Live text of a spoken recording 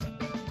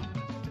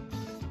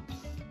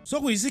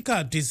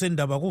Sokuyisikhathi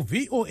sendaba ku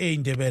VOA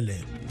Indebele.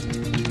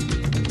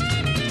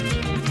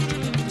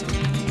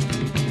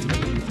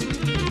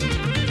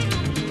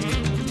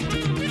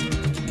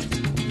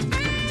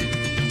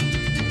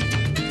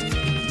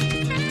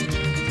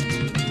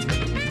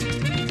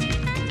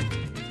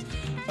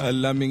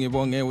 Lami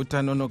ngibonge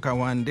uThanono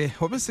Kawande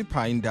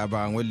obesipha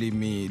indaba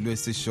ngolimi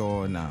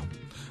lwesishona.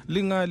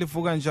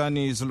 Lingalivuka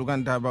njani izulu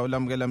kaNdaba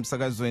ulamukela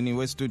emsakazweni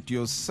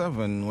weStudio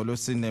 7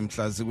 ngolosine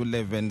mhla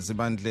ziku-11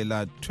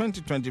 Zibandlela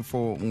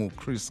 2024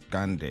 nguChris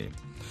Gande.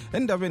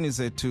 Endabeni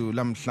zethu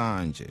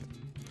lamhlanje,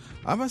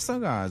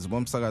 abasakazi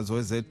bomsakazo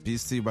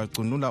weZBC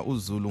bacunula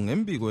uzulu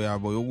ngembiko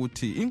yabo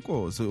yokuthi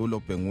inkosi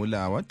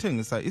uLobhengula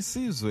wathengisa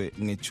isizwe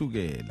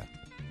ngethukela.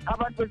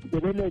 Abantu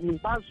besindebeleni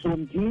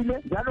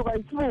bazondile njalo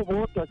kayisibo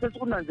bodwa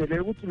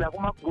sesikunanzelela ukuthi la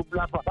kuma group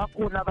lapha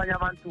bakhona abanye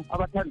abantu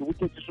abathanda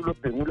ukuthethisa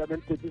uLobhengula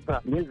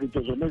bemthethisa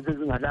ngezinto zona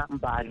ezingala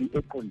mbali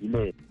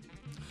eqondileyo.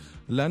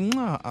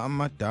 Lanxa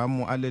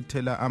amadamu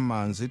alethela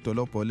amanzi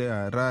idolobho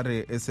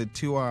leHarare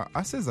esethiwa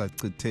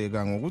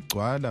asezachitheka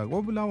ngokugcwala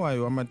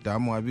kobulawayo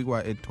amadamu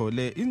abikwa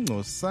ethole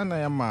ingcosana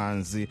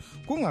yamanzi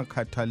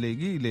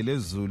kungakhathalekile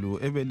lezulu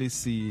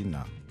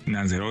ebelisina.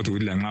 Nanzela ukuthi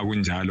lanxa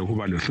kunjalo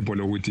kuba lohlupho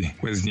lokuthi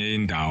kwezinye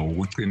indawo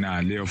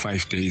kucina leyo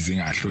 5 days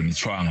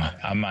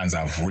ingahlonitshwanga amanzi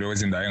avule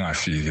kwezindawo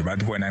engafiki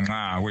bathi bona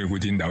nxa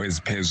kuyikuthi indawo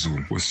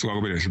eziphezulu kusuka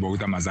kube lohlupho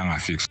ukuthi amanzi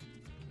angafiki.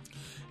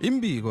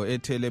 Imbiko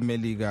ethele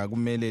Melika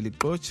kumele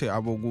lixotshe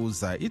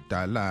abokuza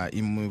idala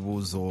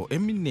imibuzo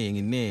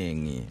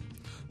eminengi.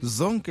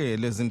 Zonke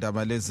lezi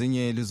ndaba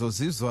lezinye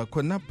lizozizwa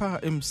khonapha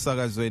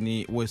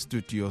emsakazweni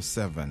weStudio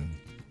 7.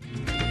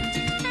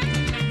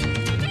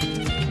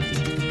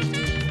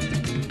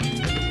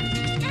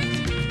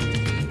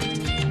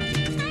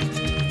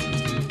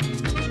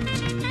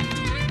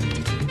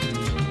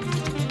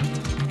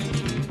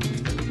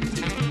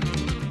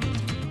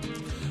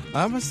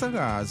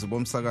 Abasakazi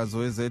bomsakazo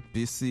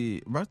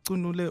weZBC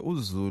bacunule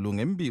uzulu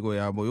ngembiko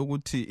yabo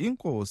yokuthi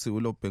inkosi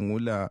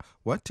uLobhengula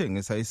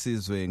wathengisa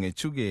isizwe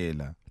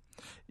ngethukela.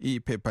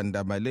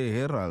 Iphephandaba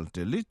leHerald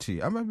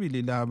lithi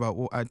ababili laba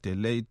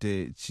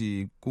uAdelaide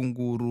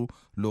Chikunkuru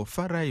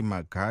loFarai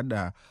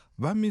Magada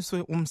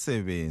bamiswe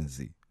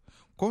umsebenzi.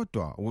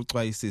 Kodwa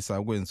ukuxwayisisa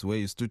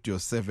okwenziwe iStudio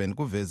 7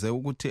 kuveze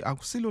ukuthi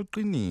akusilo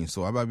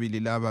qiniso ababili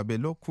laba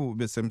belokhu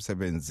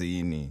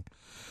besemsebenzini.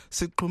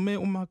 Siqhume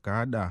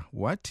uMagada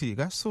wathi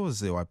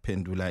kasoze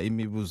waphendula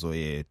imibuzo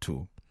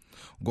yethu.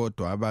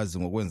 Kodwa abazi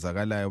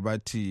ngokwenzakalayo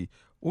bathi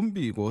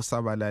umbiko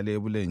osabalale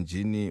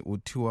ebulenjini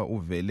uthiwa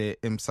uvele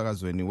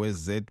emsakazweni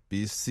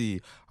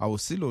weZBC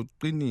awusilo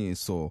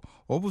qiniso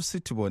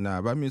obusithi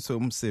bona bamiswe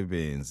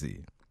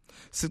umsebenzi.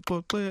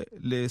 Sixoxe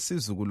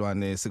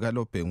lesizukulwane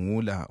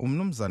sikaLobhengula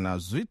umnumzana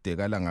Zwide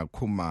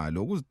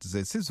Kalangakhumalo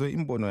ukuze sizwe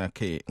imbono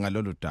yakhe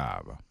ngalolu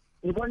daba.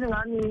 Ngibona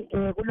ngani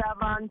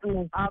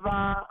kulabantu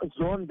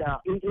abazonda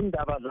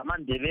indaba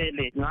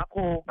zamaNdebele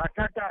ngakho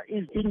bathatha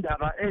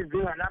izindaba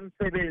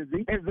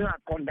ezinganamsebenzi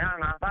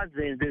ezingaqondanga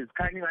bazenze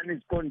zikhanye ngani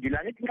ziqondile.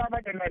 Ngithi nxa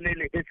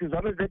balalele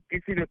esizwa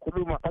beZBC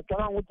bekhuluma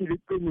bacabanga ukuthi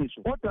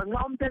liqiniso. Kodwa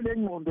nxa umuntu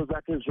elengqondo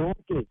zakhe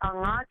zonke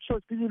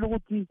angatsho sibili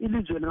ukuthi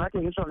ilizwe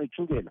lingathengiswa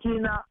ngethukela.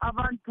 Thina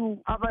abantu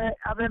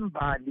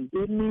abembali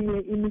eminye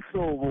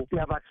imihlobo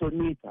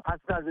siyabahlonipha.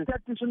 Asikaze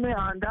sithathise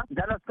uMehanda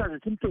njalo asikaze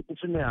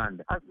simthethise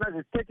uMehanda.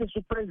 Asikaze sithethe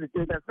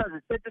uPresident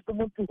asazithethe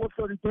umuntu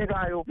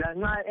ohloniphekayo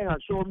lanxa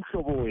engasho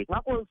umhlobo wethu.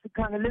 Ngakho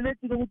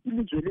sikhangelelekile ukuthi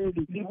ilizwe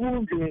leli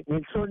libunjwe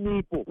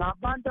ngenhlonipho.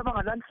 Ngabantu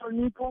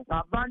abangalanhlonipho,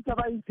 ngabantu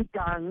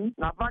abayizigangi,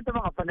 ngabantu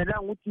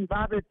abangafanelanga ukuthi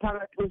babe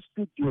phakathi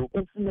kwestudio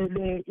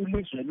esimele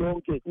ilizwe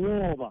lonke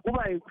ngoba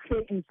kuba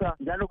yikuhlekisa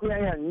njalo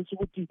kuyayangisa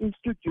ukuthi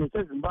istudio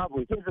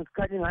seZimbabwe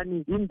sesikhanye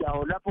ngani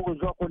indawo lapho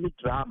kuziwa khona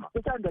idrama.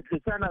 Sesanda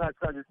hlesana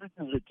kasikaze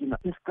sisizwe thina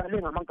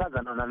sisikale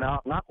ngamankazana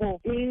nalawa.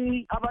 Ngakho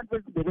abantu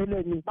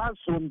besindebeleni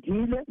bazondile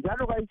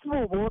njalo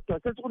kayisibo bodwa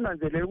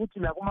sesikunanzelela ukuthi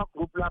la kuma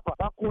group lapha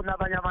bakhona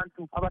abanye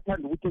abantu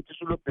abathanda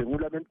ukuthethisa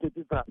uLobhengula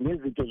bemthethisa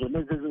ngezinto zona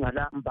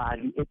ezingala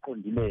mbali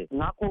eqondileyo.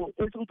 Ngakho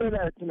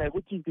esikucelayo thina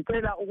ukuthi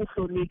sicela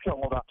ukuhlonipha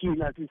ngoba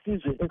thina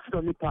sisizwe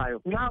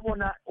esihloniphayo. Nxa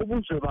bona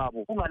ubuzwe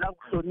babo ungala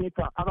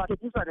kuhlonipha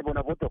abathethisane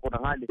bona bodwa khona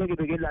ngale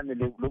bekelane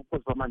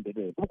lobukhosi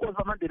bamaNdebele. Ubukhosi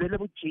bamaNdebele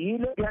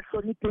bujiyile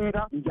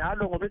buyahlonipheka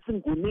njalo ngoba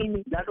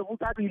esingunini njalo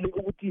kucacile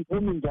ukuthi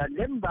bumi njani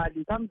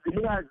lembali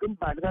kamzilikazi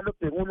imbali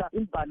kaLobhengula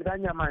imbali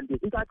kaNyamande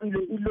icacile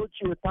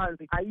ilotshiwe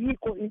phansi.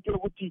 Ayikho into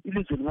yokuthi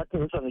ilizwe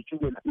lingathengiswa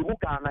ngethukela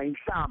ikuganga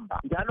inhlamba.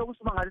 Njalo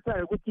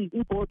kusimangalisayo ukuthi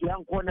ibhodi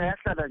yangikhona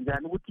yahlala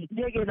njani ukuthi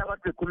iyekela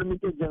abantu bekhuluma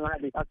into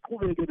enjengale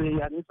aqhubeke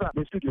beyangisa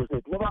lestudio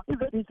sethu ngoba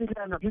iZBC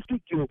lana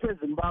istudio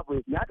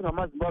seZimbabwe yathi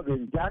ngamaZimbabwe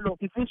njalo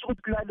sifisa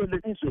ukuthi kulalele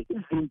isizwe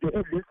izinto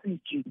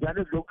ezilesiji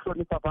njalo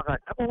ezilokuhlonipha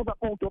phakathi. Lapho kuba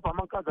udobha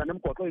amankazana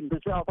emgwaqweni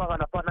besiyafaka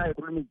lapha naye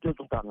ekhuluma izinto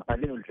ezoganga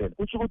ngaleyo ndlela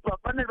kusho ukuthi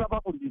bafanele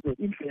babafundise bafundise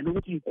indlela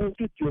ukuthi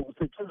e-studio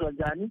kusetshenzwa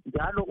njani,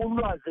 njalo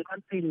ulwazi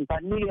ebantwini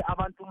banike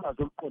abantu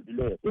ulwazi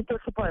oluqondileyo. Into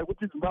ehluphayo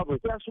ukuthi iZimbabwe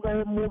iyasuka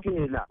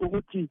emukela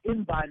ukuthi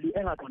imbali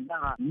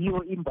engaqondanga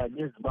yiyo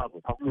imbali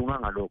yeZimbabwe.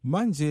 Akulunganga lokho.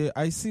 Manje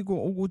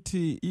ayisiko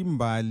ukuthi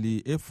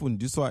imbali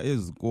efundiswa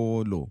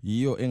ezikolo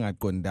yiyo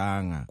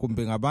engaqondanga,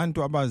 kumbe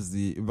ngabantu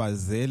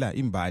abazibazela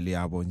imbali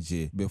yabo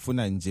nje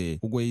befuna nje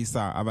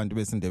ukweyisa abantu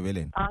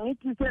besindebeleni.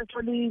 Angithi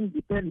sesithole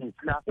independence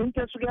la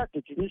into esuke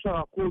yadejiniswa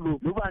kakhulu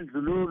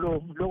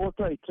lubandlululo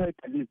lokuthiwa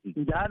i-tribalism,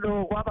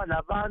 njalo kwaba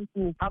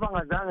labantu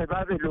abangazange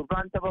babe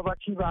lobantu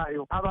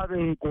ababathibayo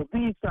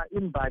ababegobisa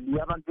imbali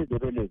yabantu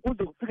bezebeleni.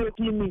 Kuze kufike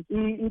kini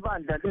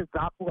ibandla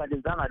leZAPU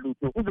kalenzanga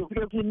lutho, kuze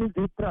kufike kini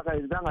iZIPRA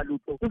kalenzanga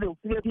lutho, kuze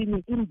kufike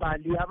kini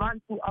imbali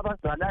yabantu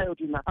abazalayo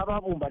thina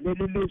ababumba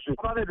leli lizwe,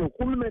 ababe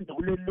lohulumende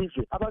kuleli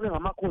lizwe, ababe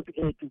ngamakhosi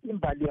ethu,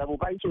 imbali yabo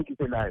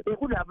bayishekiselayo.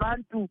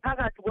 Kulabantu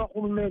phakathi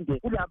kwahulumende,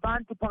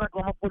 kulabantu phakathi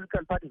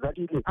kwama-political parties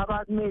athile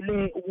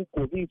abamele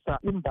ukugobisa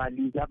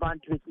imbali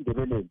yabantu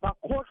besindebeleni.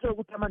 Bakhohlwe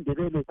ukuthi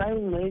amandebele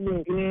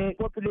ayingxenye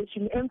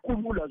ye-population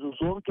enkulu lazo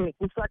zonke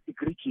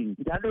ku-SADC region,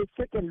 njalo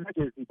i-second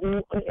largest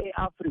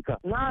e-Africa.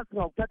 Nxa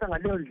singakuthatha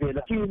ngaleyo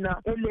ndlela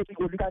thina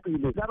elesiko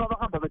likaqile, laba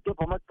abahamba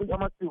bedobha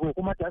amasiko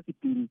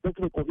kumadasibhini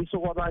bese begobisa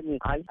kwabanye,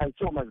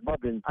 ayisiwo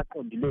maZimbabweni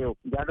aqondileyo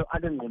njalo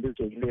alengqondo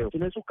ezijekileyo.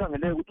 Thina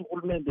esikukhangeleyo ukuthi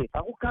uhulumende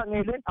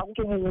akukhangele,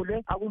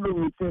 akucubungule,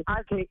 akulungise,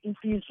 akhe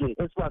isizwe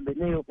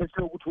esibambeneyo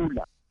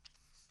esilokuthula.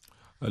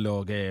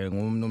 Lo-ke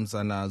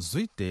ngumnumzana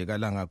Zwide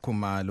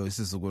Kalangakhumalo,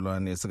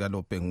 isizukulwane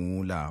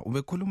sikaLobhengula,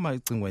 ubekhuluma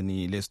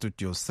ecingweni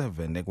leStudio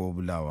 7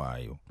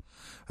 eKobulawayo.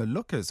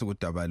 Lokho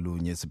sikudaba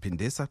lunye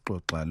siphinde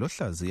saxoxa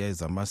lohlaziya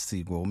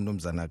ezamasiko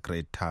umnumzana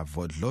Greta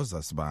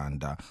Vodloza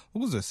Sibanda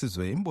ukuze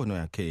sizwe imbono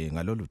yakhe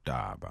ngalolu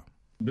daba.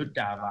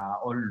 Ludaba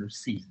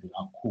olulusizi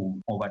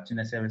kakhulu ngoba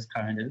thina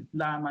siyabesikhangele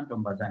la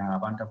amantombazana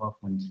ngabantu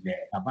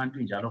abafundileyo,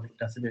 abantu njalo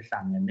futhi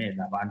asebehlangene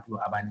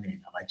labantu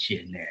abaningi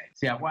abatshiyeneyo.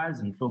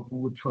 Siyakwazi mhlophe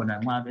ukuthona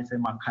nxa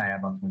besemakhaya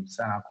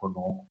bafundisana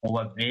khonokho,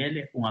 ngoba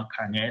vele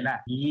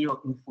ungakhangela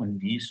yiyo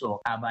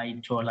imfundiso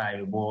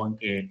abayitholayo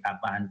bonke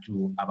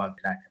abantu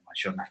abavela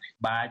emashonari.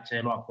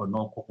 Bayatshelwa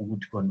khonokho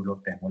ukuthi khona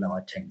uLobhengula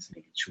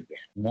wathengisile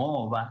itshukela,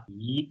 ngoba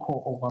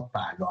yikho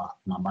okwabhalwa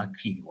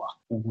ngamakhiwa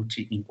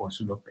ukuthi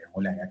inkosi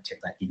uLobhengula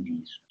yathenga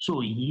ilizwe.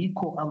 So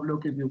yikho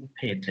abulokhu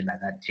bekuphethe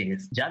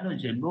lakathesi, njalo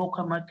nje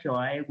lokho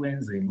amakhiwa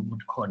ayekwenzela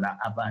ukuthi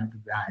khona abantu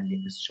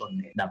bale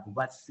esishoneni labo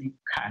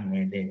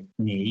basikhangele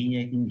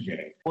ngeyinye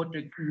indlela.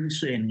 Kodwa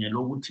eqinisweni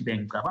ngelokuthi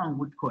bengicabanga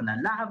ukuthi khona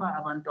laba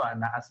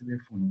abantwana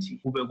asebefundile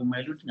kube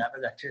kumele ukuthi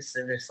ngabe kathesi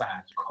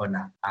sebesazi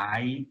khona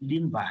hayi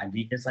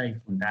limbali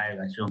esayifundayo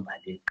kasho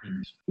mbali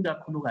eqiniso.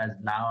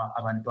 Ikakhulukazi lawa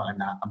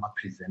abantwana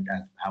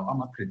ama-presenters, lawa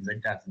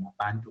ama-presenters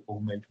ngabantu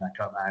okumele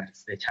ngathiwa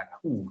ba-researcher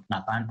kakhulu,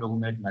 ngabantu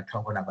okumele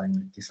ngathiwa bona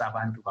bancedisa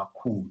abantu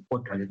kakhulu.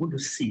 Kodwa-ke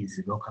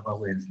kulusizi lokho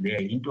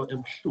abakwenzileyo, into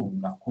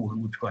ebuhlungu kakhulu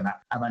ukuthi khona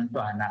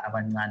abantwana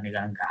abancane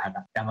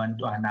kangaka,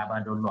 abantwana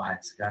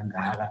abalolwazi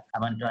kangaka,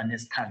 abantwana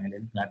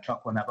esikhangele ngathiwa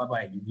khona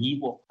baba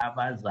yibo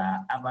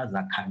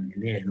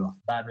abazakhangelelwa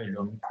babe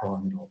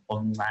lomqondo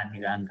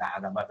omncane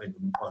kangaka, babe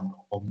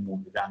lomqondo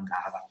omubi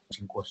kangaka.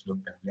 Inkosi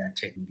uLobhengula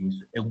yathenga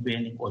ilizwe.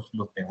 Ekubeni inkosi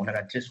uLobhengula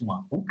kathesi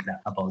ungagugla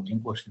about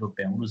inkosi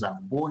uLobhengula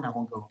uzakubona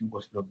konke ukuthi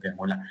inkosi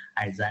uLobhengula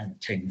ayizange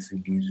ithengise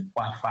ilizwe.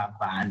 Kwafa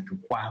abantu,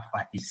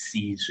 kwafa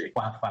isizwe,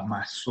 kwafa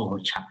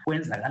amasotsha,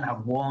 kwenzakala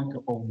konke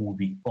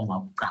okubi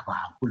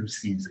ongakucabanga.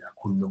 Kulusizi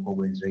kakhulu lokho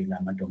okwenziwe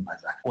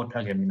yilamantombazana.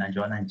 Kodwa-ke mina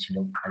njengoba ngitshile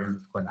ekuqaleni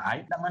khona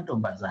hayi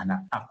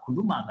lamantombazana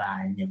akhuluma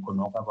kanye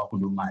khonokho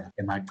abakhulumayo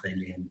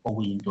emaceleni,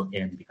 okuyinto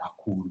embi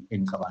kakhulu.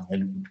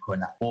 Engicabangela ukuthi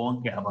khona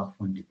bonke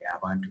abafundi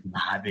abantu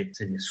ngabe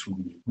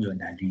sebesukile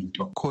kuyona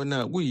linto.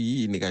 Khona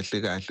kuyini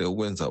kahle kahle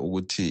ukwenza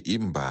ukuthi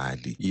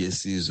imbali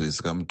yesizwe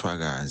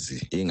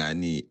sikaMthwakazi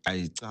ingani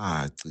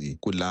ayicaci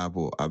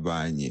kulabo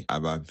abanye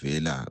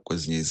abavela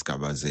kwezinye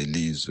izigaba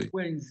zelizwe?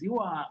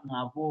 Kwenziwa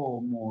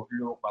ngabomo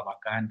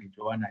loBabagandi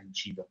njengoba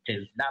ngitshilo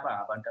phezulu, laba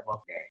abantu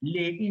abavela.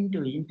 Le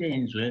into yinto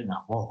eyenziwe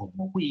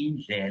ngabomo,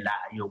 kuyindlela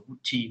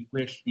yokuthi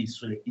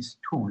kwehliswe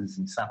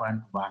isithunzi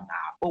sabantu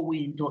bangabo,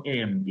 okuyinto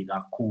embi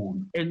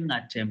kakhulu.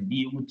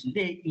 Engingathembi ukuthi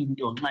le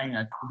into nxa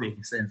ingaqhubeka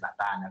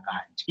isenzakala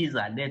kanje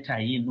izaletha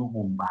yini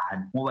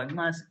ubumbano, ngoba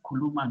nxa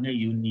sikhuluma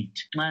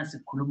nge-unity, nxa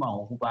sikhuluma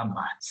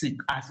ngokubambana,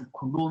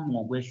 asikhulumi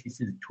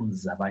ngokwehlisa izithunzi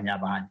zabanye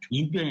abantu.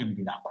 Into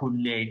embi kakhulu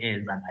le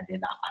eyenzakale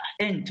lapha.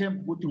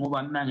 Engithemba ukuthi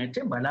ngoba mina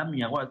ngethemba lami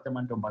ngiyakwazi ukuthi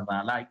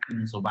amantombazana la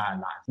iqiniso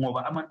bayalazi,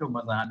 ngoba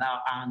amantombazana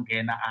lawa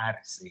angena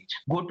a-research,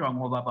 kodwa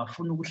ngoba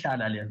bafuna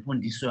ukuhlala le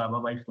mfundiso yabo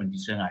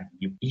abayifundiswe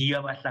ngayo, yiyo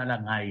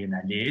abahlala ngayo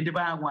yena le. And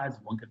bayakwazi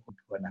bonke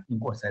ukuthi khona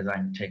inkosi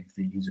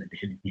ayizangithengisa ilizwe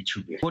leli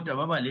ngithukela, kodwa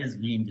baba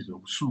lezibindi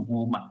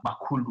zokusukuma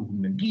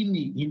bakhulume.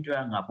 Kimi into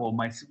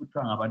yangaboma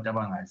isikuthiwa ngabantu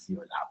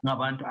abangaziyo lapho,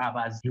 ngabantu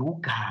abazi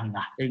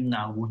uganga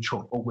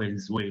engingakutsho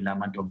okwenziwe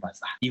lamantombazana.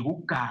 ukuxhaphaza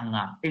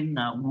ikuganga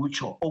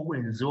engakutsho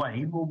okwenziwa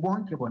yibo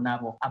bonke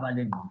bonabo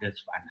abalengqondo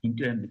ezifana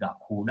into embi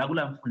kakhulu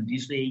akula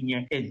mfundiso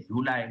enye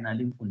edlulayo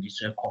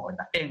nalimfundiso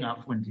ekhona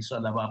engafundiswa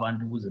laba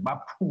abantu ukuze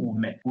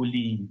baphume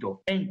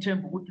kulinto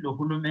engithemba ukuthi lo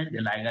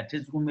hulumende la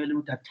kathesi kumele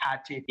ukuthi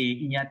athathe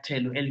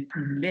inyathelo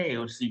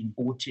eliqinileyo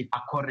ukuthi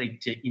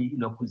acorrecte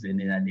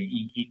ilokhuzene nale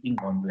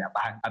ingqondo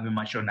yabantu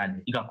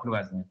abemashonale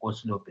ikakhulukazi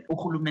ngenkosi lobhe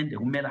uhulumende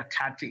kumele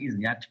athathe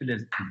izinyathelo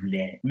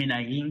eziqinileyo mina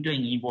yinto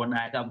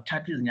engiyibonayo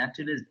akuthatha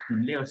izinyathelo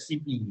eziqinileyo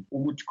sibili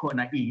ukuthi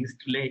khona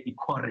ihistory le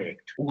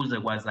icorrect ukuze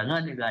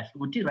kwazakale kahle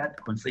ukuthi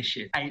i-right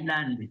concession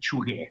ayilani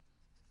lechukela.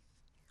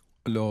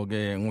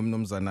 Lo-ke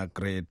ngumnumzana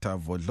Greta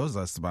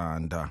Vodloza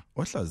Sibanda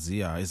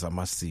ohlaziya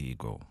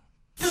ezamasiko.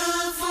 The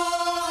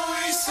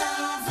Voice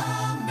of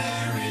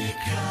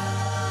America,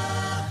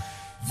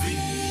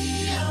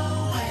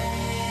 VOA.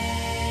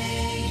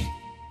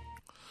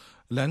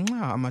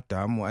 Lanxa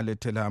amadamu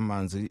alethela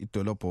amanzi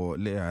idolobho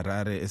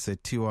leHarare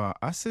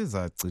esethiwa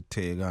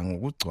asezacitheka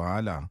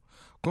ngokugcwala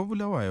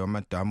koBulawayo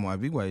amadamu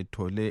abikwa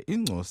ethole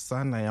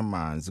ingcosana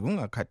yamanzi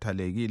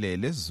kungakhathalekile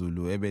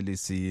lezulu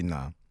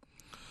ebelisina.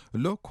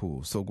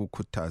 Lokhu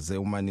sokukhuthaze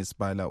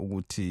umanisipala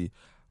ukuthi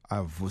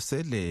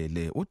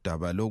avuselele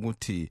udaba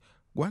lokuthi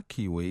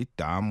kwakhiwe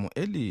idamu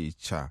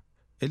elitsha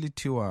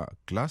elithiwa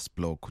Glass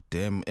Block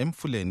Dam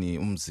emfuleni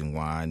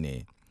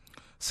uMzingwane.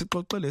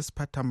 Sixoxele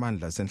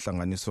isiphathamandla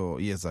senhlanganiso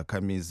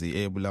yezakhamizi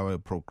eBulawayo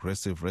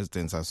Progressive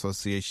Residents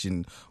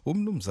Association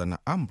umnumzana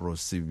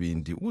Ambrose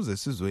Sibindi ukuze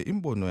sizwe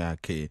imbono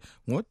yakhe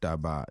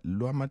ngodaba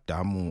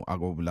lwamadamu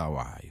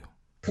akobulawayo.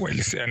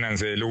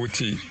 Siyananzela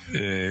ukuthi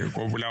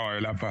koBulawayo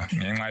lapha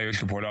ngenxa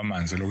yohlupho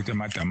lwamanzi lokuthi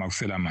amadamu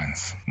akusela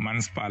amanzi.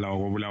 Umanisipala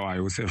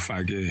wakoBulawayo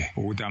usefake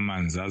ukuthi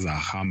amanzi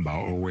azahamba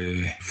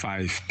okwe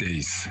 5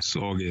 days.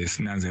 So ke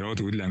sinanzela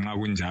ukuthi lanxa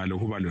kunjalo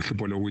kuba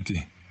lohlupho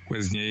lokuthi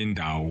kwezinye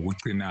indawo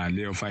kucina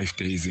leyo 5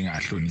 days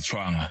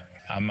ingahlonitshwanga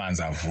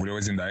amanzi avule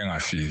kwezindawo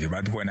engafiki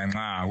bathi bona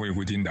nxa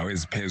kuyikuthi indawo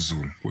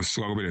eziphezulu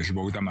kusuka kube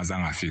lohlupho ukuthi amanzi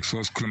angafiki.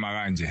 So sikhuluma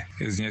kanje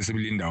ezinye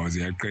sibilindawo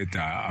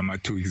ziyaqeda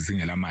ama-2 weeks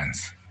zingela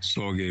amanzi.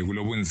 So ke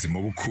kulobunzima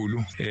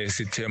obukhulu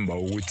sithemba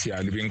ukuthi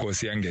alibe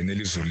inkosi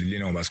yangenela izulu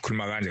lina ngoba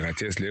sikhuluma kanje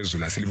kathesi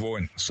lezulu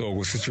asiliboni. So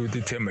kusitsho ukuthi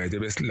ithemba lethu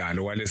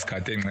besilalo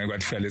kwalesikhathi engxe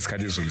kwathi fika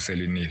lesikhathi izulu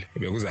selinile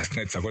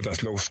bekuzasincedisa kodwa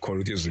silokhu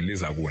sikholwa ukuthi izulu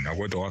liza kuna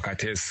kodwa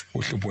kwakhathesi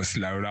uhlupho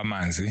silalo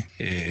lamanzi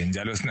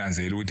njalo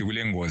sinanzela ukuthi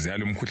kule ngozi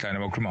yalomkhuhlane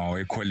abakhuluma ngawo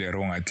echolera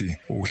ongathi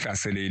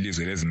uhlasele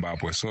ilizwe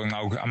leZimbabwe. So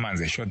nxa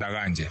amanzi eshota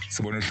kanje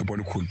sibona uhlupho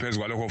olukhulu phezu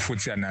kwalokho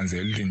futhi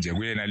siyananzela ukuthi nje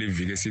kuyena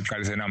liviki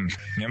esiqalise namhla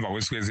ngemva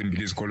kwesuku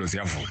ezimbili izikolo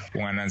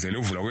ziyavula nanzela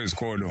uvula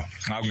kwezikolo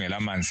nxa kungela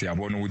amanzi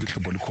siyabona ukuthi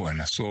uhlupho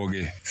lukhona. So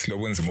ke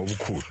silobunzima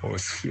obukhulu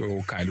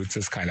okhala ukuthi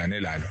sesikhalane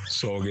lalo.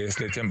 So ke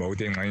silethemba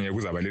ukuthi engxenye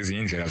kuzaba lezi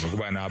indlela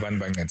zokubana abantu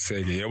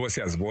bancediseke. Yebo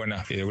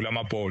siyazibona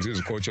kulama poles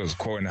izikotsho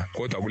zikhona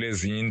kodwa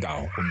kulezinye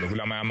indawo kumbe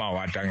kulamanye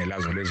amawadi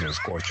angelazo lezo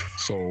zikotsho.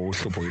 So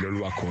uhlupho yilo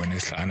luba khona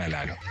esihlangana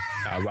lalo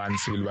abantu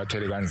sibili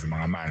bathwele kanzima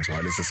ngamanzi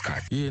walesi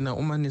sikhathi. Yena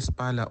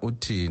umanisipala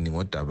uthini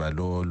ngodaba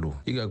lolu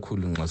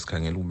ikakhulu nxa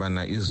sikhangela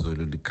ukubana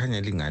izulu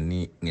likhanya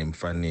lingani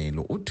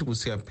ngemfanelo uthi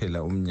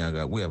kusiyaphela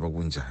umnyaka kuyaba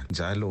kunjani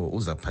njalo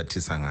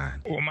uzaphathisa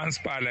ngani?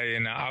 Umanisipala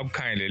yena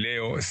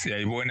akukhangeleleyo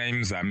siyayibona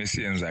imizamo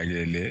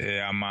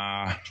esiyenzakele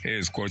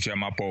ezikotsho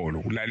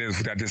amapolo kulalezi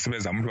futhi athi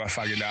sebezama ukuthi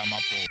bafake la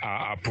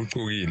amapolo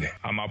aphucukile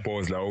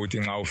amapolo lawo ukuthi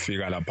nxa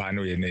ufika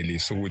laphana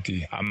uyenelisa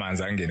ukuthi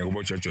amanzi angene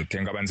kubo Jojo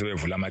Tank abantu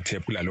sebevula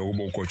amathephu laloko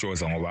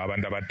bokotshoza ngoba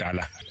abantu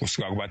abadala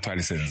kusuka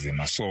kubathwalise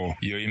nzima. So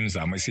iyo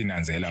imizamo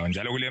esinanzelayo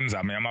njalo kule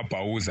mizamo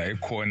yamabhawuza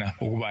ekhona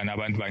ukubana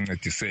abantu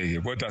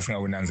bancediseke kodwa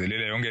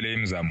singakunanzelela yonke le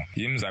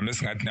imizamo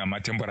esingathi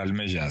nama-temporal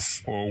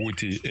measures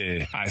ukuthi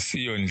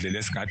asiyo ndlela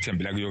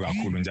esingathembela kuyo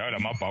kakhulu njalo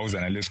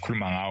lamabhawuza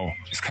nalesikhuluma ngawo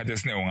isikhathi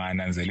esiningi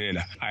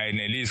ungananzelela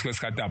ayenelisi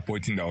kwesikhathi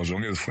abhoti indawo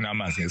zonke ezifuna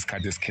amanzi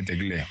ngesikhathi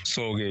esikhethekileyo.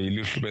 So ke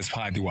iluhlupho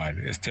esiphakathi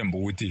kwalo esithemba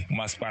ukuthi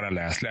umasipala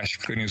la yasilash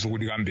iqiniso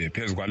ukuthi kambe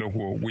phezu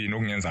kwalokho kuyini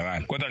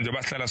okungenzakala kodwa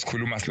njengoba sihlala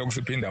sikhuluma silokhu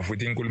siphinda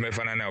futhi inkulumo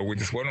efananayo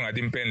ukuthi sibona ngathi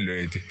impendulo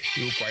yethu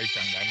iyugwayisha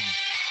ngani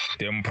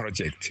dam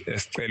project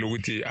esicela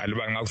ukuthi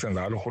aluba nxa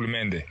kusenzakala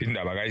uhulumende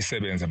indaba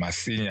kayisebenze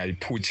masinya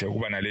iphutshe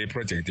ukuba nale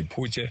project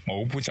iphutshe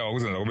ngokuphutsha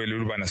kwakuzenza kube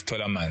lula ubana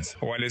sithola amanzi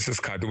okwalesi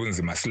sikhathi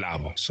ubunzima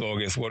silabo. So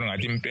ke sibona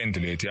ngathi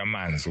impendulo yethu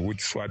yamanzi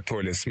ukuthi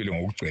siwathole sibili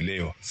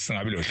ngokugcweleyo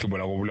singabi lohlupho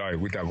lakobulawayo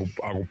ukuthi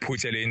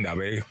akuphutshe le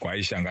indaba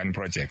egwayisha ngani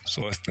project.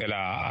 So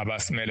sicela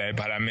abasimela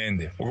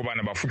eParliament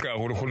ukubana bafuqe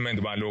kakhulu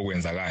uhulumende baloko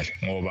kwenzakala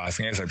ngoba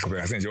singeke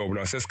saqhubeka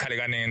sinjengobulawayo sesikhale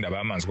kanenge indaba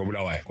yamanzi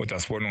kobulawayo kodwa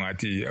sibona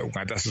ngathi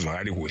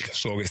asizwakali kuhle.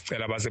 So ke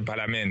sicela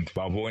Parliament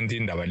babona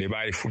indaba le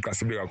bayifuqa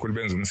sibe kakhulu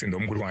benza umsindo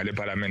omkhulu ngale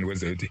Parliament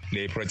kwenza ukuthi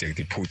le project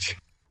iphutshe.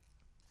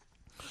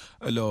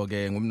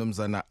 Lo-ke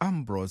ngumnumzana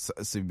Ambrose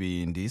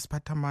Sibindi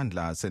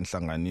isiphathamandla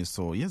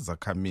senhlanganiso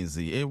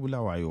yezakhamizi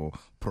eBulawayo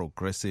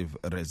Progressive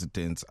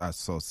Residents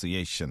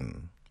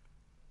Association.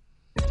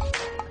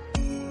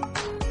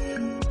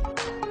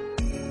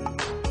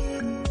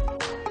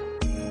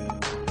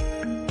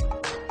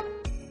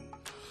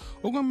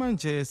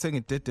 Okwamanje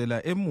sengidedela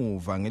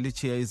emuva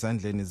ngelichiya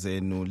izandleni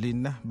zenu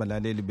lina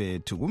balaleli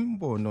bethu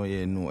kumbono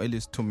yenu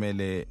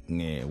elisithumele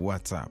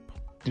ngeWhatsApp.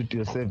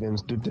 Studio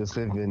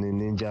 7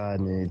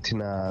 ninjani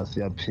thina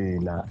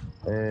siyaphila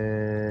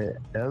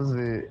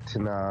yazi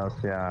thina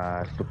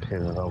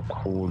siyahlupheka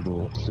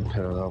kakhulu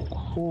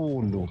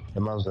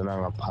emazweni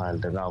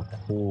angaphandle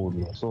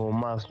kakhulu so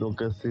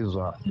masilokhu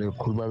sizwa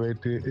bekhuluma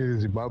bethi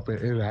iZimbabwe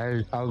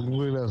right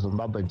akubona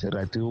Zimbabwe nje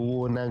right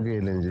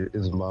uwonakele nje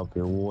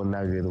iZimbabwe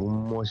uwonakele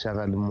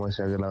umoshakala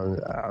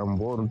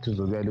angiboni ukuthi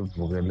izokuya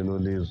livukele lelo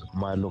lizwe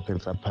malokhu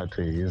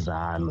lisaphathwe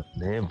yizalo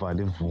neva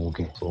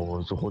livuke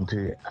so ukuthi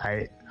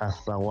hayi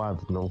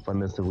asakwazi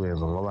nokufanele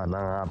sikwenze ngoba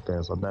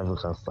nangapha South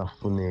Africa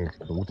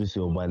sisafuneki ukuthi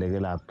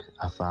siyobalekela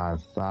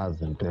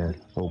asazi impela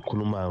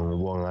ukukhuluma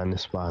ngibongani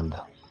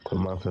Sibanda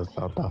khuluma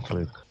South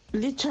Africa.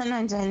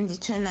 Litshona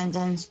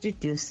njani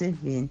Studio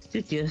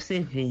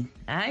 7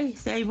 hayi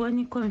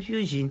siyayibona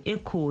iconfusion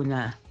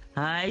ekhona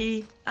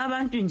hayi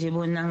abantu nje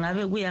bona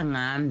ngabe kuya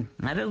ngami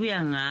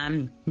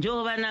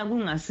njengoba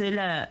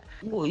nakungasela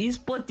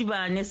isport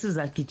bane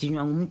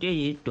sizagijinywa ngumuntu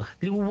eyedwa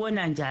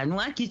likubona njani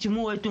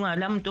ungagijima uwedwa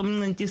ungalamuntu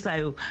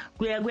omncintisayo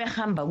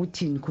kuyahamba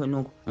kuthini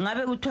khonoko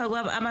ngabe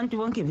kuthiwa abantu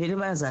bonke vele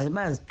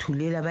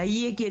bazithulela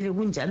bayiyekele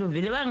kunjalo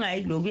vele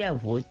bangayi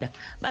lokuyavota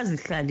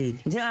bazihlalele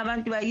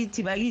njengabantu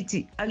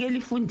bakithi ake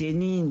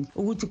lifundenini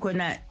ukuthi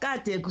khona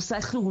kade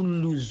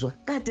sahlukuluzwa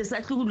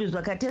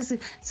khathesi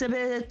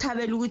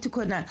sebethabela ukuthi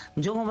khona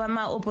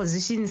njengoba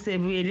opposition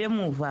sebuyele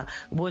emuva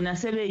bona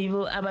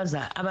sebeyibo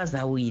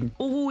abazawina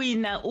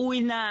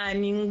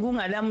uwinani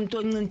kungalamuntu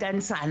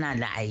oncintanisana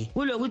laye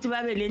kulokuthi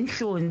babe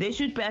lenhloni they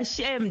should be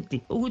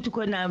ashamed ukuthi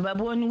khona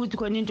babone ukuthi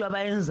khona into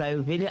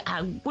abayenzayo vele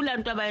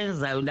kulanto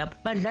abayenzayo lapho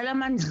badlala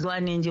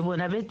amandlwane nje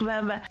bona bethi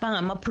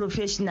bangama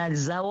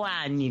professionals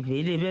awani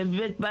vele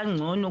bethi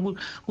bangcono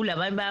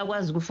kulabanye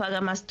bayakwazi ukufaka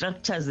ama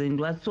structures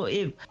and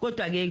whatsoever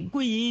kodwa ke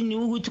kuyini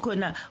ukuthi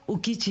khona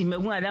ugijime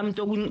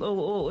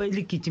kungalamuntu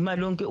eligijima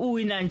lonke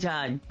uwina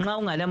njani nxa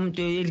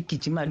ungalamuntu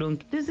eligijima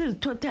lonke this is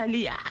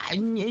totally a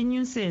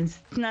nuisance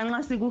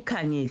nxa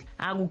sikukhangele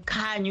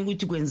akukhanyi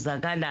ukuthi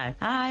kwenzakalayo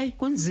hayi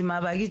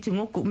kunzima bakithi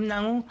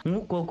mina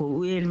ngugogo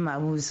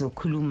uElimabuzo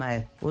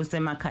okhulumayo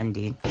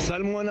osemakhandeni.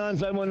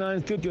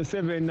 Salmonani Studio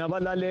 7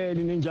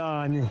 nabalaleli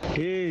ninjani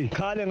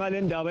khale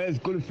ngale ndaba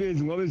yezikole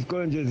fees ngoba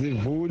izikole nje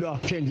zivulwa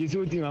thenjisa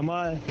ukuthi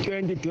ngama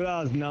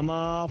 $20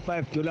 nama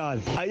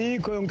 $5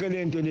 ayikho yonke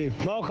lento le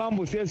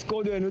mawuhamba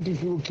usesikolweni uthi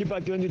ufika ukhipha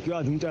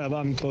 $20 umntwana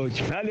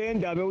bamxotsha nale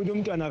ndaba ukuthi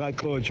umntwana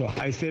akaxotshwa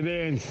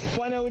ayisebenzi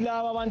kufanele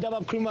ulaba abantu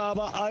abakhuluma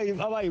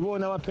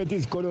abayibona abaphethe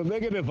izikolo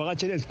beke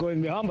bevakatshele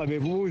esikoleni behamba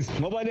bebuza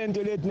ngoba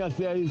lento lethi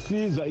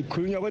nasiyayisizwa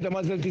ikhulunywa kodwa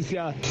masethi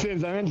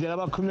siyasenza ngendlela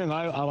abakhulume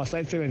ngayo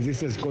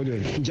abasayisebenzisa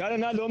esikolweni njalo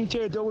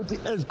nalomthetho ukuthi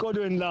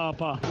ezikolweni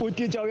lapha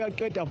utitsha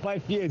uyaqeda 5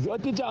 years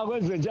utitsha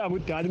akwenze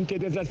njengakudala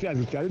umthetho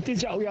esasiyazi kudala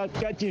utitsha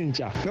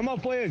uyatshintsha noma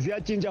 4 years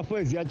iyatshintsha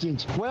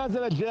bona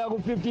sebedlela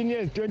ku-15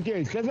 years 20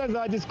 years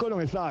sesenzathi isikolo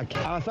ngesakhe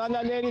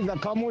akasalaleli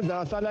izakhamuzi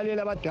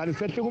akasalaleli abadala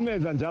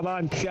sehlukumeza nje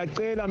abantu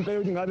siyacela mpela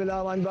ukuthi ngabe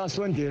laba abantu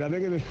basondela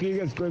beke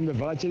befike esikoleni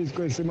bevakatshela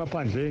isikole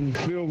semaphandleni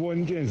beyobona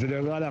into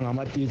yenzelekala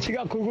ngamatitsha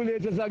ikakhulu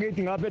lethu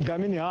esakithi ngapha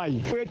edlamini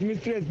hayi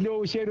uheadmistress lo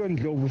uSharon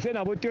Ndlovu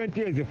senabo 20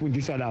 years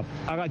efundisa lapha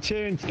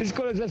akachange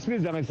isikole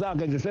sesibiza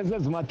ngesakhe nje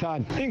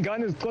sesezimathana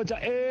ingane zixotsha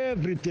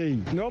every day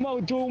noma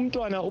uthi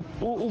umntwana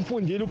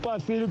ufundile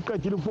upasile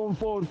uqedile form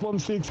 4 form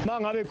 6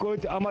 mangabe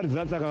kodwa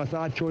ama-results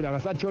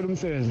akasathola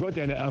umsebenzi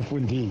kodwa yena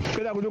afundile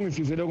cela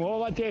kulungisise lokho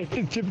ngoba bathe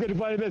izitifiketi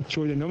kufanele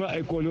bezithole noma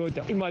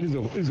ekolota imali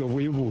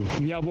izobuya ibuye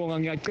ngiyabonga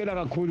ngiyacela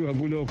kakhulu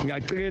kulokho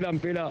ngiyacela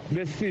mpela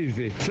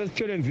besize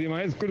sesithole nzima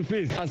ngezikole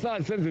fees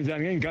asazi senze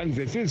njani ngey'ngane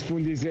zethu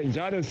sizifundise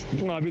njalo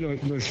kungabi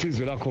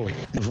nosizo lakhona.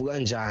 Vuka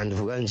njani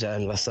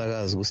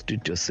basakazi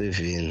ku-Studio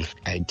 7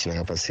 hayi thina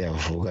ngapha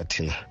siyavuka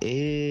thina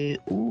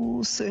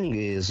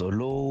usengezo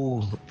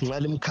lo nxa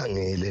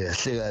limkhangele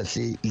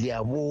kahle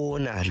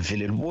liyabona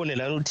livele libone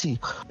lana ukuthi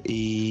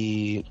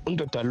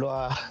undoda lo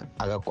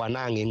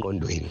akakwananga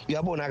engqondweni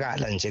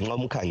uyabonakala nje nxa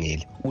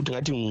umkhangele ukuthi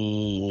ngathi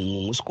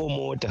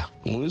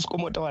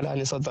ngusikomota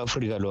walana eSouth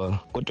Africa lo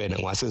kodwa yena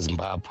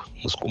ngwaseZimbabwe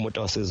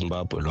ngusikomota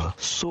waseZimbabwe lo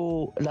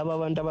so laba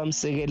abantu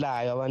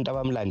abamsekelayo abantu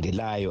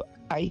abamlandelayo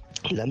hayi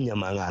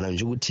lamnyamangana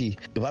nje ukuthi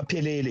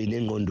baphelele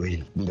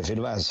nengqondweni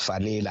bevele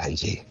bazifanela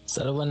nje.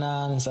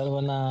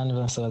 Salibonani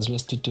basakazi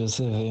beStudio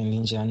 7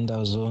 njani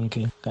ndawo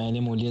zonke kanye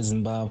nemuli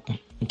yeZimbabwe.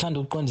 Ngithanda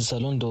ukuqondisa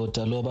lo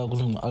ndoda lo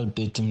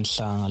bakuAlbert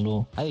Mhlanga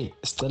lo hayi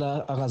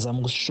sicela akazama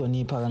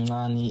ukusihlonipha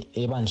kancane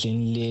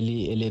ebandleni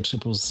leli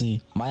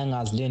ele-CCC maye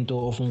ngazi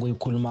lento ofuna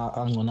ukuyikhuluma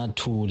angcona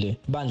thule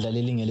ibandla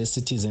leli ngele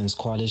Citizens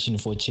Coalition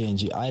for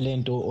Change hayi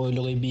lento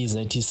oyiloko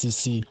ibiza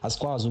i-TCC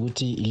asikwazi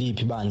ukuthi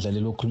iliphi ibandla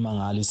lelo khuluma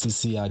ngalo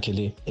i-CC yakhe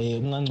le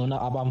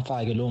kungangcona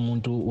abamfake lo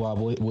muntu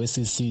wabo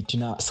we-CC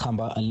thina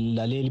sihamba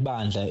laleli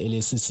bandla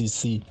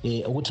ele-CCC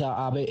ukuthi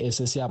abe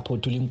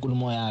esesiyaphothula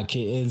inkulumo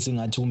yakhe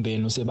ensingathi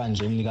umbeni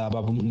usebandleni egabheni lika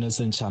baba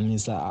Nelson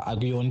Chamisa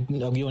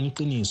akuyona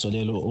iqiniso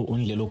lelo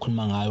undlela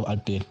okhuluma ngayo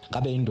Albert.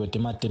 Kabe indoda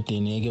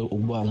emadodeni eke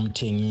ukuba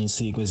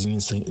umthengisi kwezinye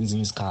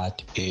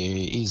isikhathi.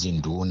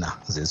 Izinduna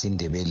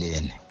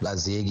zesiNdebeleni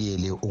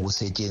laziyekile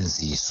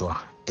ukusetshenziswa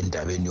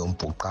endabeni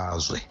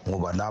yombhuqazwe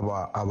ngoba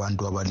laba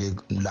abantu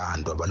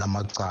abalemlando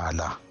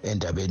abalamacala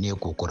endabeni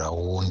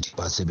yegugurawundi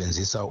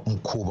basebenzisa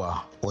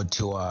umkhuba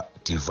othiwa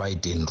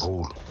divide and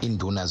rule.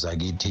 Induna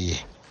zakithi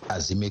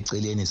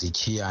azimeceleni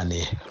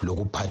zichiyane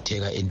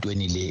lokuphatheka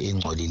entweni le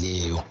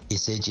engcolileyo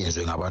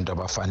isetshenzwe ngabantu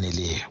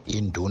abafaneleyo.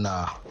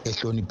 Induna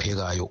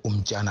ehloniphekayo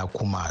umtshana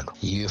khumalo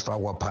yiyo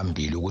efakwa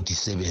phambili ukuthi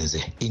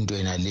isebenze into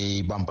yena le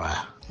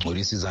ibamba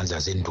ngcolisa izandla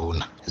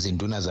zenduna.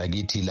 Izinduna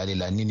zakithi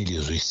lalelanini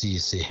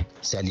lizwisise,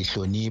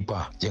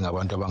 siyalihlonipha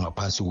njengabantu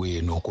abangaphansi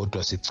kwenu,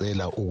 kodwa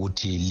sicela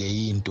ukuthi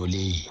le into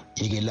leyi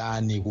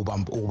ikelani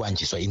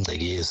ukubanjiswa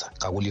ingcekeza,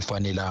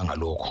 kakulifanelanga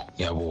lokho.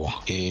 Ngiyabonga.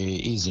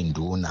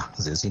 Izinduna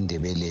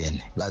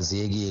zesiNdebeleni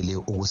laziyekile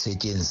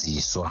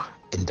ukusetshenziswa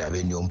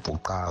endabeni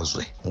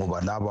yombhuqazwe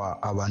ngoba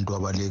laba abantu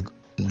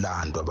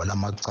abalemlando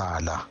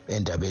abalamacala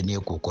endabeni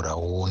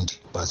yegugurawundi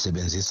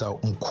basebenzisa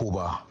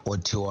umkhuba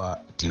othiwa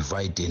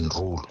divide and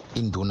rule.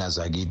 Induna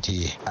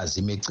zakithi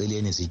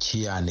azimeceleni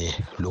zichiyane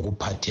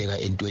lokuphatheka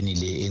entweni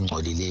le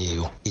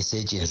engcolileyo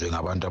isetshenzwe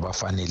ngabantu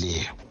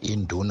abafaneleyo.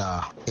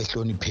 Induna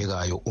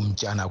ehloniphekayo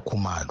umtshana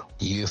khumalo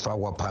yiyo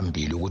efakwa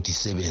phambili ukuthi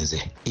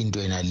isebenze into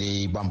yena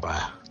le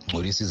ibamba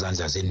ngcolisa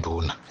izandla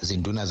zenduna.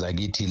 Izinduna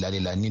zakithi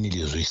lalelanini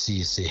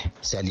lizwisise,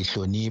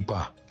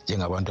 siyalihlonipha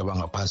njengabantu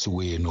abangaphansi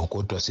kwenu,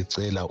 kodwa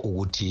sicela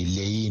ukuthi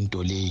le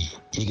into leyi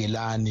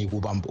ikelani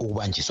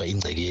ukubanjiswa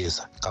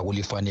ingcekeza,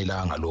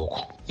 kakulifanelanga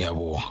lokho.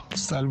 Ngiyabonga.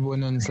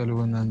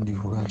 Salibonani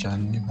ndivuka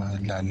njani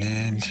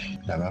balaleli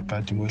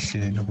labaphathi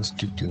bohlelo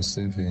ku-Studio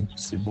 7.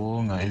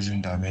 Sibonga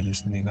izindaba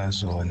elisinika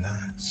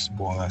zona,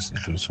 sibonga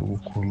sidlulisa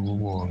ukukhulu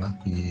kubonga.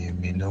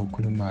 Mina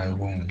okhulumayo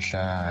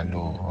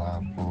kunguhlalo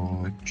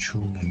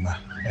wabochuma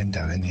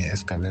endaweni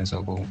esigabeni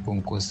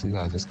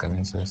sakonkosikazi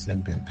esigabeni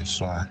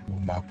sasembembiswana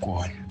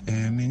uMakona.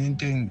 Mina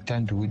into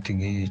engithanda ukuthi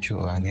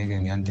ngiyitsho,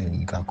 angeke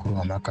ngiyande kakhulu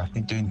ngamagama.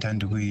 Into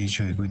engithanda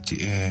ukuyitsho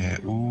ukuthi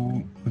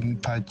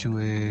umphathi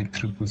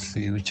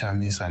we-CCC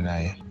uChamisa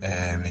naye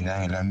mina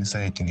ngelami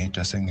side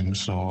ngedwa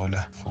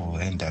sengimsola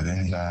for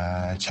endabeni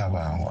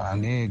kaChabango.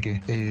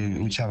 Angeke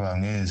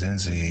uChabango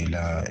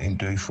ezenzela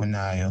into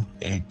oyifunayo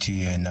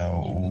ethi yena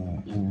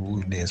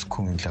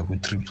unesikhundla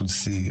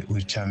ku-CCC,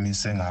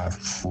 uChamisa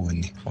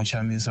engafuni.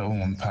 uChamisa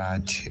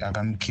ungumphathi,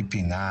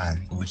 akamkhiphi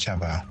ngani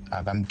uChabango,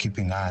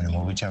 akamkhiphi ngani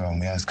ngoba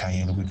uChabango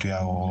uyazikhanyela ukuthi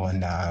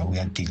uyawona,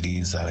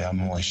 uyadiliza,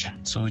 uyamosha.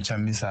 So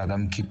uChamisa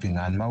akamkhiphi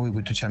ngani.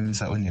 Mawuyukuthi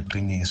uChamisa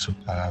uneqiniso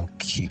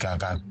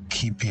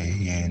akakhiphe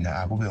yena,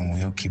 akube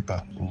nguye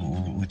okhipha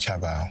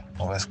uChabango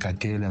ngoba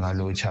sikhathele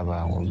ngalo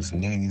uChabango.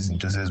 Ziningi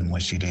izinto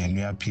sezimoshile, yena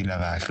uyaphila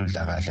kahle,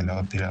 udla kahle,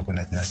 lawaphila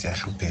khona thina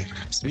siyahlupheka.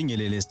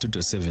 Sibingelele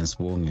Studio 7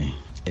 sibonge.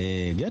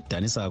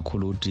 Kuyadanisa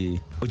kakhulu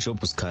ukuthi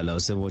uJob Sikhala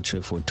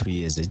usebotshwe for 2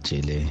 years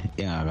ejele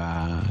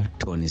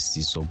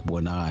engakathonisiswa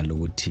ukubonakala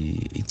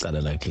ukuthi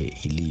icala lakhe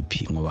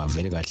iliphi, ngoba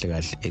vele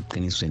kahle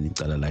eqinisweni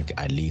icala lakhe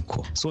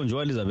alikho. So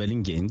njengoba lizabe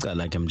lingena icala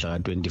lakhe mhla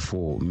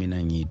ka-24,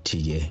 mina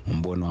ngithi ke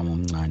umbono wami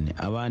omncane,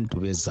 abantu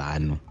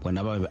bezanu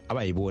bona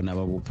abayibona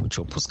ababopha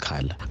uJob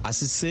Sikhala,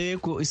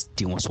 asisekho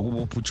isidingo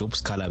sokubopha uJob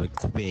Sikhala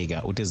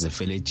beqhubeka uthi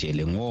ezefela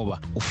ejele, ngoba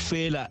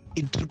ufela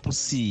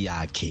i-CCC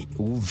yakhe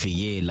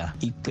ukuvikela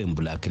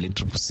iqembu lakhe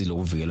le-CCC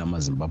lokuvikela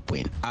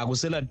amaZimbabweni.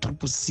 Akusela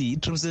CCC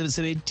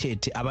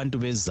sebethethe abantu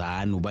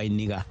bezanu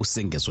bayinika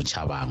uSengezo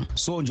Chabango.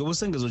 So njengoba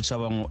uSengezo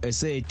Chabango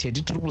esethethe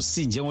i-CCC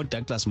njengo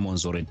Douglas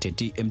Monzoro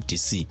ethethe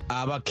i-MDC,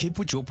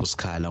 abakhipha uJob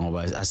Sikhala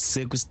ngoba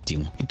asisekho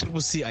isidingo.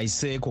 I-CCC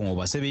ayisekho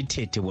ngoba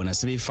sebeyithethe bona,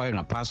 sebeyifake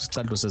ngaphansi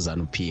kwesicathulo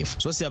sezanu PF.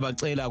 So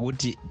siyabacela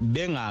ukuthi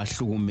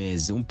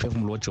bengahlukumezi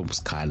umphefumulo weJob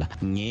Sikhala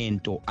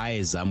ngento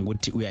ayezama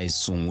ukuthi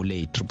uyayisungula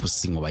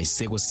i-CCC ngoba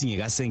ayisekho,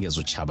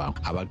 singekaSengezo Chabango.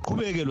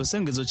 Abaqhubeke lo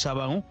Sengezo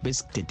Chabango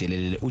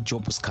besidedelele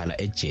uJob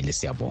Sikhala ejele.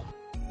 Siyabonga.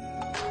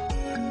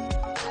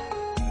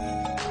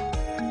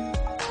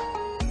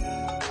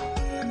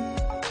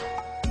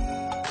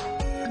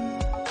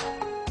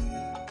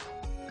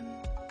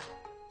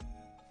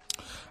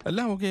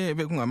 Lawo ke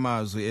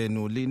bekungamazwi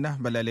enu lina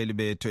balaleli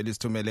bethu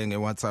elisithumele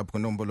ngeWhatsApp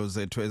kunombolo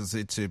zethu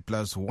ezithi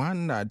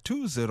 +1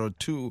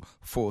 202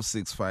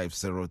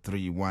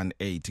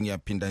 4650318.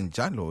 Ngiyaphinda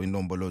njalo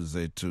inombolo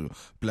zethu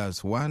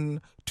 +1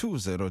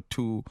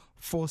 202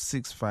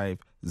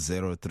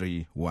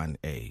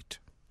 4650318.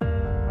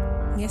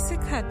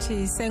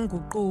 Ngesikhathi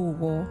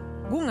senguquko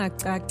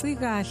kungacaci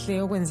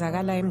kahle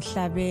okwenzakala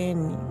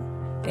emhlabeni,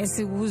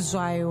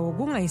 esikuzwayo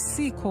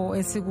kungayisikho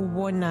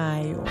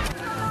esikubonayo.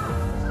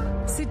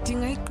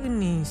 Sidinga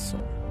iqiniso.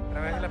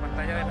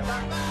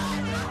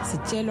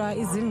 Sitshelwa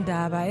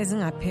izindaba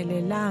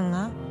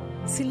ezingaphelelanga,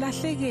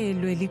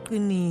 silahlekelwe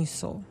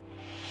liqiniso.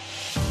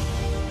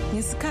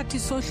 Ngesikhathi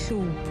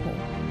sohlupho,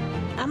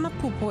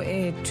 amaphupho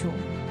ethu,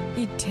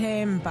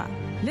 ithemba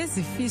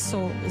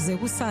lezifiso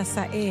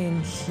zekusasa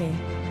enhle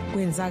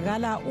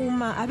kwenzakala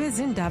uma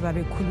abezindaba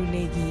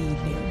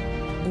bekhululekile.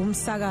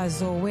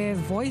 Kumsakazo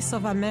we-Voice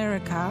of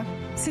America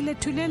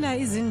silethulela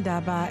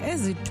izindaba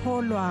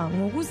ezitholwa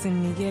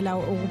ngokuzinikela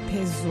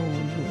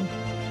okuphezulu.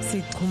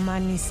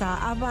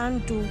 Sixhumanisa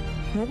abantu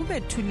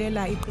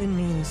ngokubethulela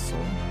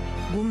iqiniso.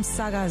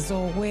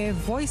 Kumsakazo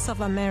we-Voice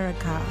of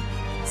America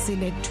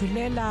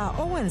silethulela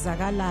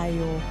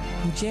okwenzakalayo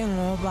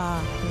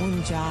njengoba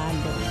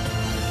kunjalo.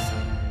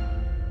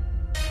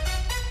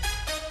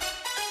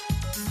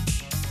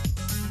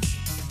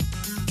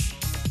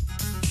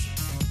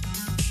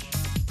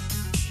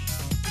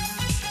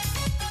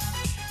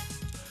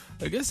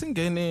 Ake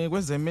singene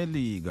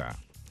kwezemelika.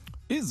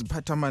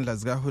 Iziphathamandla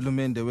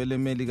zikahulumende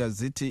welemelika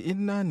zithi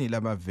inani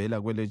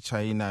labavela kwele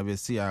China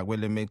besiya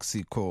kwele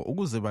Mexico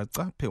ukuze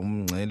bacaphe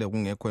umngcele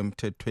kungekho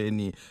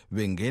emthethweni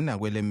bengena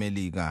kwele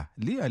Melika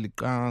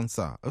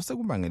liyaliqansa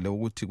osekubangele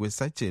ukuthi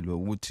kwesatshelwe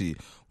ukuthi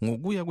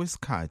ngokuya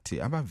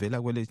kwesikhathi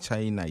abavela kwele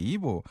China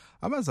yibo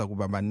abaza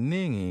kuba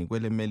baningi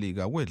kwele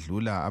Melika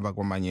kwedlula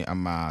abakwamanye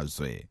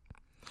amazwe.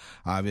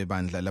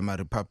 Abebandla lama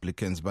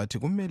Republicans bathi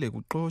kumele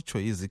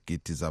kuxoxwe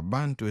izigidi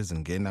zabantu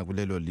ezingena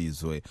kulelo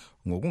lizwe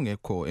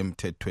ngokungekho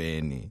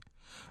emthethweni.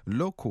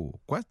 Lokhu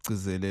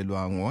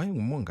kwagcizelelwa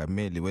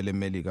ngowayengumongameli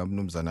welemelika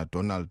umnumzana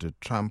Donald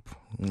Trump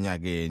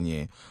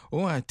nyakenye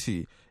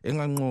owathi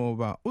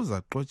enganqoba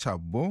uzaxoxa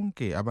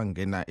bonke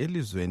abangena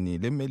elizweni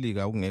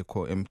lemelika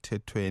ungekho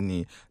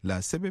emthethweni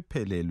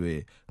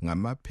lasebephelelwe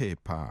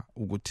ngamaphepha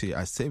ukuthi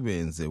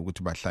asebenze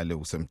ukuthi bahlale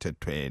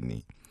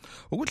kusemthethweni.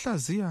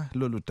 Ukuhlaziya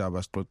lolu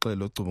daba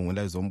sixoxele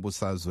ocubungula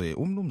izombusazwe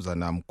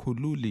umnumzana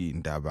Mkhululi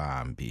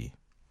Indabambi.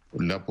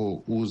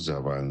 Lapho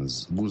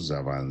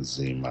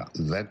kuzabanzima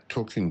that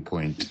talking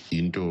point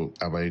into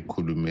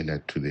abayikhulumela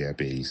to their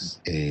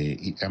base.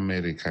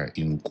 America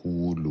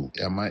inkulu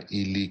ama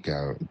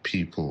illegal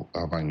people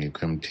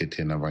abangekho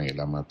emthethweni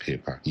abangela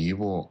amaphepha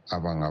yibo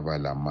abangaba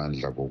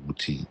lamandla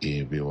bokuthi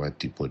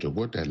bewadeport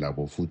kodwa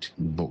labo futhi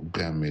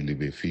kumele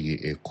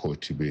befike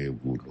ecourt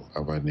bekulo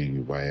abaningi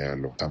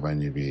bayalo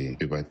abanye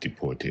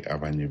bebadeport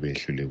abanye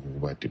behlule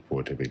ukuba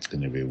deport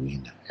begcine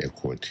bewina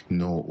ecourt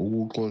no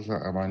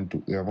ukuxoxa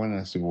abantu yabona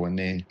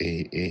sibone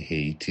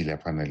eHaiti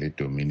lapha na le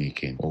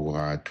Dominican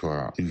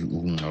okwathwa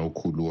unqa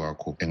ukhulu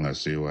wakho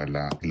engasewa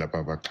lapha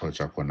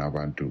abaxoxa khona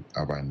abantu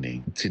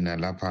abaningi thina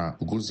lapha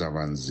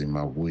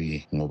kuzabanzima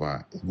kuye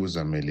ngoba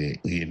kuzamele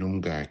yena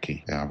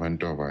umkakhe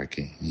abantu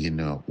abakhe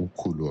yena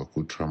ukhulu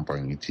wakho Trump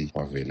angithi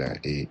wavela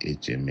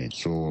eGermany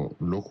so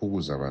lokho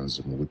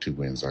kuzabanzima ukuthi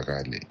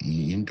kwenzakale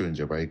into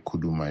nje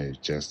bayikhulumayo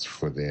just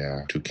for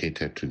their to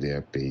cater to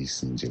their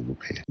base nje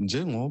kuphela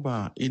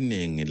njengoba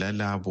inengi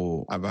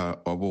lalabo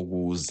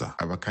abokuza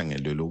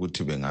abakhangelelwe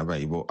ukuthi bengaba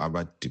yibo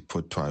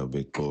abadeportwayo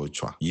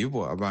bexoxwa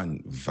yibo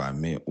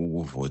abavame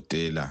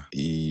ukuvotela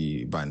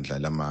ibandla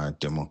lama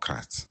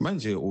Democrats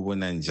manje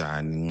ubona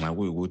njani nxa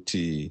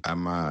kuyikuthi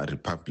ama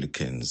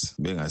Republicans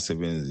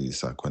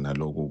bengasebenzisa khona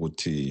lokho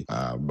ukuthi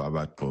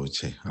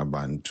babaxoxe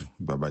abantu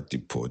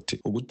babadeporte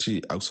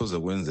ukuthi akusoze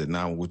kwenze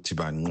na ukuthi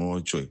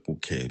banqotshwe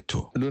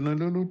ukhetho lona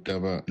lolu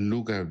daba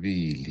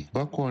lukabili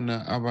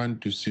bakhona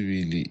abantu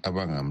sibili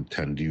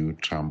abangamthandiyo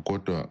uTrump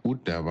kodwa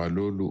udaba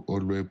lolu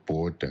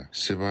olweborder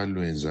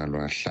sebalwenza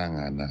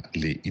lwahlangana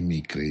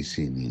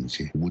le-immigration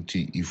nje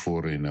ukuthi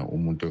i-foreigner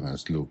umuntu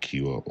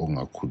ongasilokhiwa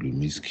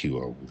ongakhuluma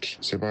isikhiwa kuhle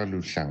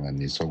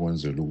sebaluhlanganisa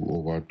kwenzela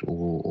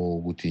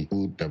ukuthi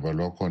udaba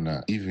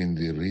lwakhona even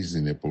the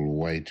reasonable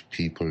white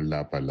people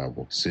lapha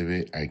labo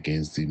sebe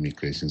against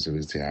immigration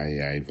sebethi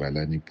hayi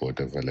valani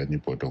iborder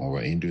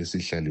ngoba into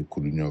esihlala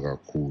ikhulunywa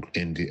kakhulu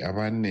and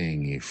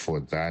abanengi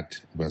for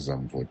that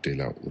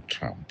bazamvotela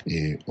uTrump.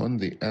 On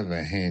the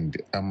other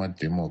hand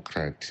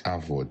ama-Democrat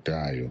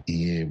avotayo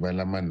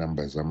balama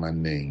numbers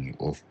amaningi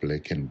of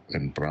black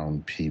and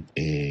brown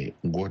people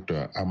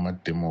kodwa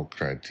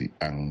ama-Democrat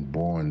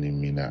angiboni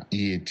mina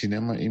thina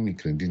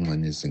ama-immigrant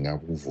ingxenye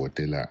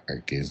singakuvotela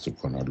against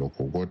khona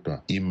lokho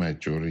kodwa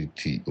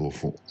i-majority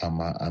of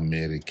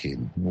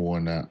ama-American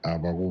bona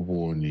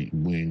abakuboni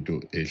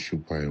kuyinto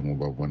ehluphayo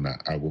ngoba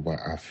bona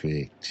akuba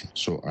affect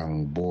so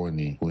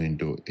angiboni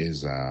kuyinto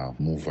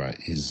ezamuva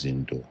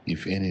izinto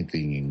if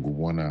anything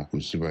ngibona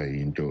kusiba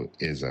yinto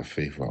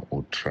favor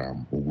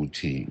uTrump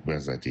ukuthi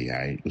bazathi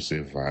hayi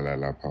usevala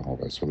lapha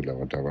ngoba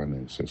sokulabantu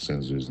abaningi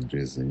sekusenziwa izinto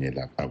ezinye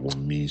lapha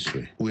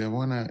akumiswe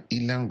uyabona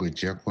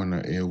ilanguage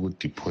yakhona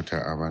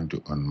eyokudeporta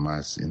abantu en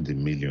masse in the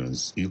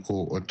millions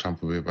yikho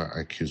uTrump beba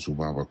accuse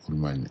uba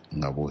bakhuluma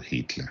ngabo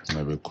Hitler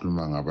nxa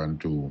bekhuluma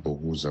ngabantu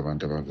bokuza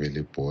abantu abavela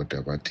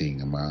eborder bathi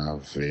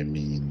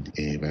ngama-vermin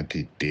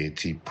bathi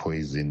dirty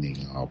poisoning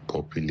our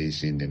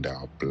population and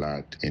our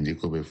blood and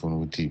yikho befuna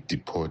ukuthi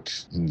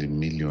deport in the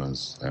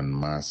millions and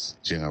mass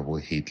njengabo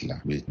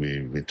Hitler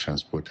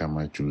be-transport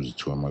ama-Jews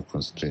to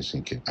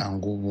ama-concentration camp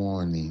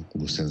anguboni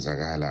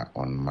kusenzakala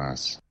on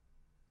mass.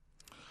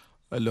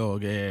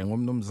 Lo-ke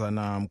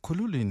ngumnumzana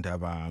Mkhululi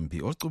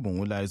Indabambi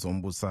ocubungula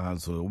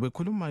izombusazwe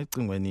ubekhuluma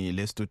ecingweni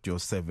le-Studio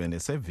 7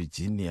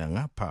 ese-Virginia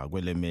ngapha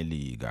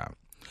kwelemelika.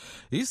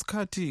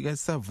 Isikhathi ke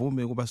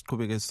savume kuba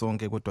siqhubeke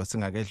sonke kodwa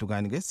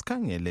singakehlukani ke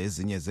sikhangele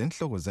ezinye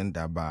zenhloko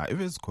zendaba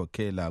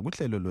ebezikhokhela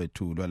kuhlelo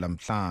lwethu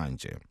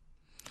lwalamhlanje.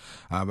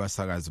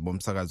 Abasakazi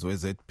bomsakazo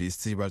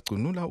weZBC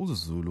bacunula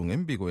uZulu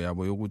ngembiko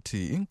yabo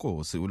yokuthi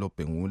inkosi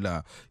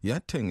uLobhengula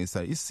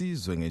yathengisa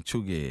isizwe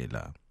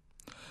ngechukela.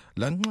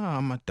 Lanxa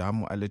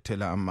amadamu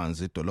alethela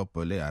amanzi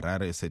idolobho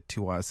leHarare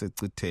sethiwa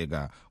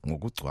secitheka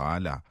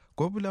ngokugcwala,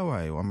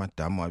 koBulawayo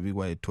amadamu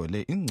abikwa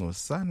ethole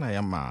ingcosana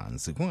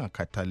yamanzi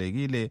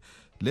kungakhathalekile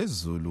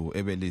lezulu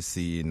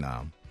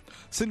ebelisina.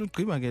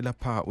 Silugqiba ke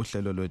lapha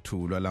uhlelo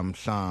lwethu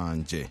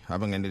lwalamhlanje.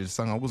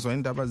 Abangenelisanga ukuzwa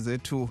indaba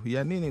zethu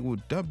yanini ku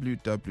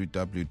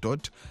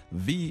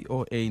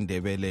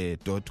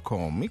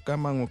www.voaindebele.com.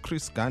 Igama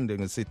ngoChris Gande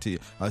ngesithi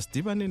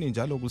asidibaneni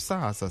njalo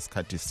kusasa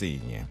sikhathi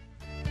sinye.